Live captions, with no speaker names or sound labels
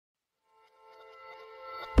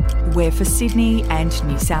we're for Sydney and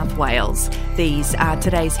New South Wales. These are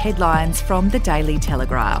today's headlines from the Daily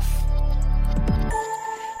Telegraph.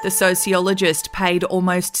 The sociologist paid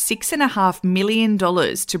almost $6.5 million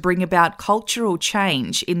to bring about cultural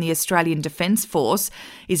change in the Australian Defence Force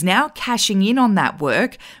is now cashing in on that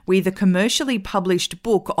work with a commercially published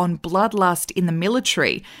book on bloodlust in the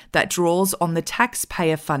military that draws on the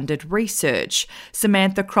taxpayer-funded research.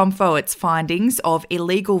 Samantha Cromfoet's findings of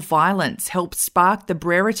illegal violence helped spark the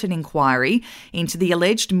Brereton inquiry into the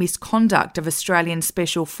alleged misconduct of Australian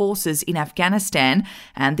Special Forces in Afghanistan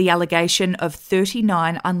and the allegation of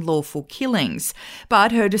 39 unlawful killings.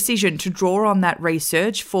 But her decision to draw on that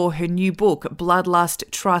research for her new book, Bloodlust,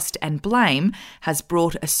 Trust and Blame, has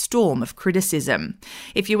brought a storm of criticism.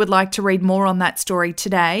 If you would like to read more on that story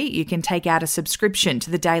today, you can take out a subscription to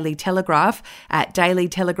the Daily Telegraph at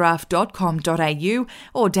dailytelegraph.com.au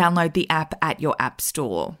or download the app at your app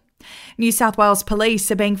store. New South Wales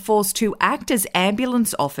Police are being forced to act as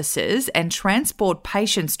ambulance officers and transport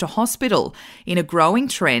patients to hospital in a growing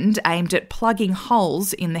trend aimed at plugging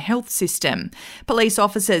holes in the health system. Police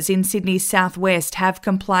officers in Sydney's southwest have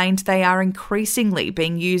complained they are increasingly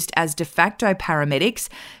being used as de facto paramedics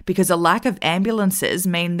because a lack of ambulances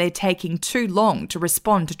mean they're taking too long to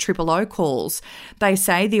respond to Triple O calls. They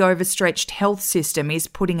say the overstretched health system is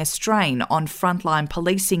putting a strain on frontline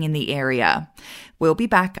policing in the area. We'll be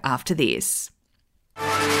back after this.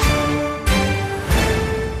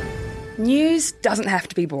 News doesn't have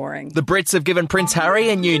to be boring. The Brits have given Prince Harry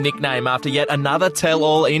a new nickname after yet another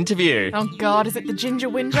tell-all interview. Oh God, is it the Ginger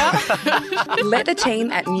Whinger? Let the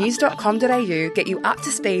team at news.com.au get you up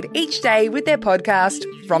to speed each day with their podcast,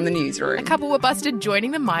 From the Newsroom. A couple were busted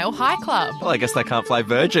joining the Mile High Club. Well, I guess they can't fly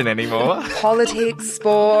Virgin anymore. Politics,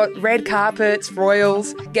 sport, red carpets,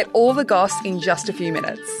 royals. Get all the goss in just a few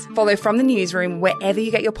minutes. Follow From the Newsroom wherever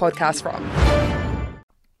you get your podcast from.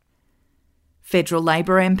 Federal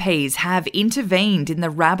Labor MPs have intervened in the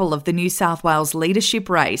rabble of the New South Wales leadership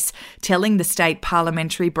race, telling the state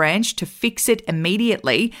parliamentary branch to fix it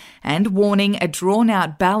immediately and warning a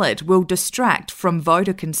drawn-out ballot will distract from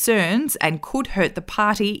voter concerns and could hurt the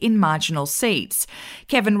party in marginal seats.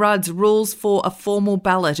 Kevin Rudd's rules for a formal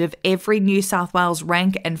ballot of every New South Wales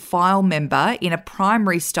rank and file member in a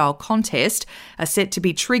primary-style contest are set to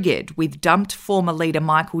be triggered, with dumped former leader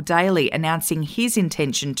Michael Daly announcing his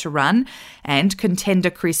intention to run and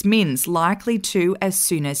contender Chris Minns likely to as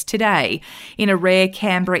soon as today. In a rare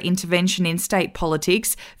Canberra intervention in state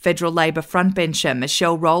politics, Federal Labor frontbencher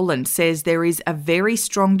Michelle Rowland says there is a very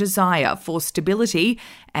strong desire for stability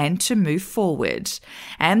and to move forward.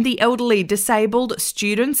 And the elderly, disabled,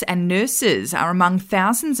 students and nurses are among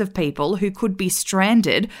thousands of people who could be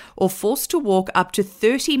stranded or forced to walk up to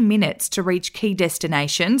 30 minutes to reach key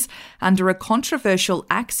destinations under a controversial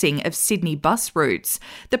axing of Sydney bus routes.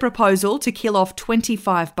 The proposal to kill off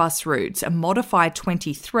 25 bus routes, modify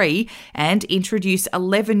 23 and introduce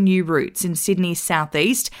 11 new routes in Sydney's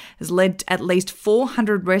southeast has led at least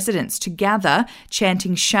 400 residents to gather,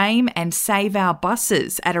 chanting "Shame" and "Save our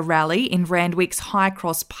buses" at a rally in Randwick's High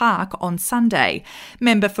Cross Park on Sunday.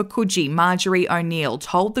 Member for Coogee, Marjorie O'Neill,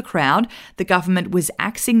 told the crowd the government was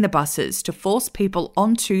axing the buses to force people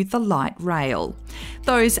onto the light rail.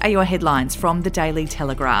 Those are your headlines from the Daily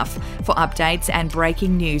Telegraph. For updates and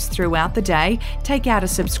breaking news throughout the day, take out a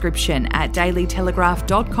subscription at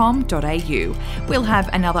dailytelegraph.com.au. We'll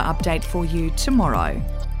have another update for you tomorrow.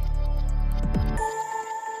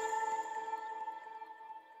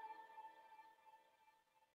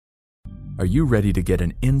 Are you ready to get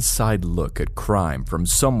an inside look at crime from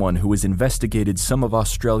someone who has investigated some of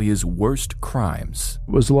Australia's worst crimes?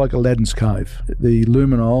 It was like Aladdin's Cave. The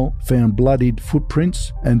luminol found bloodied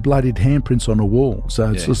footprints and bloodied handprints on a wall, so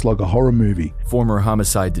it's just like a horror movie. Former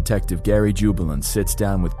homicide detective Gary Jubilant sits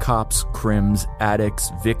down with cops, crims, addicts,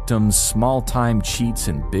 victims, small-time cheats,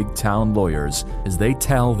 and big-town lawyers as they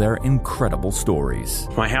tell their incredible stories.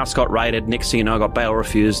 My house got raided. Next thing you know, I got bail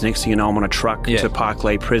refused. Next thing you know, I'm on a truck to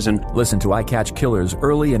Parklea Prison. Listen to I Catch Killers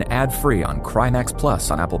early and ad-free on Crimex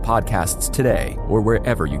Plus on Apple Podcasts today or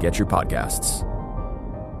wherever you get your podcasts.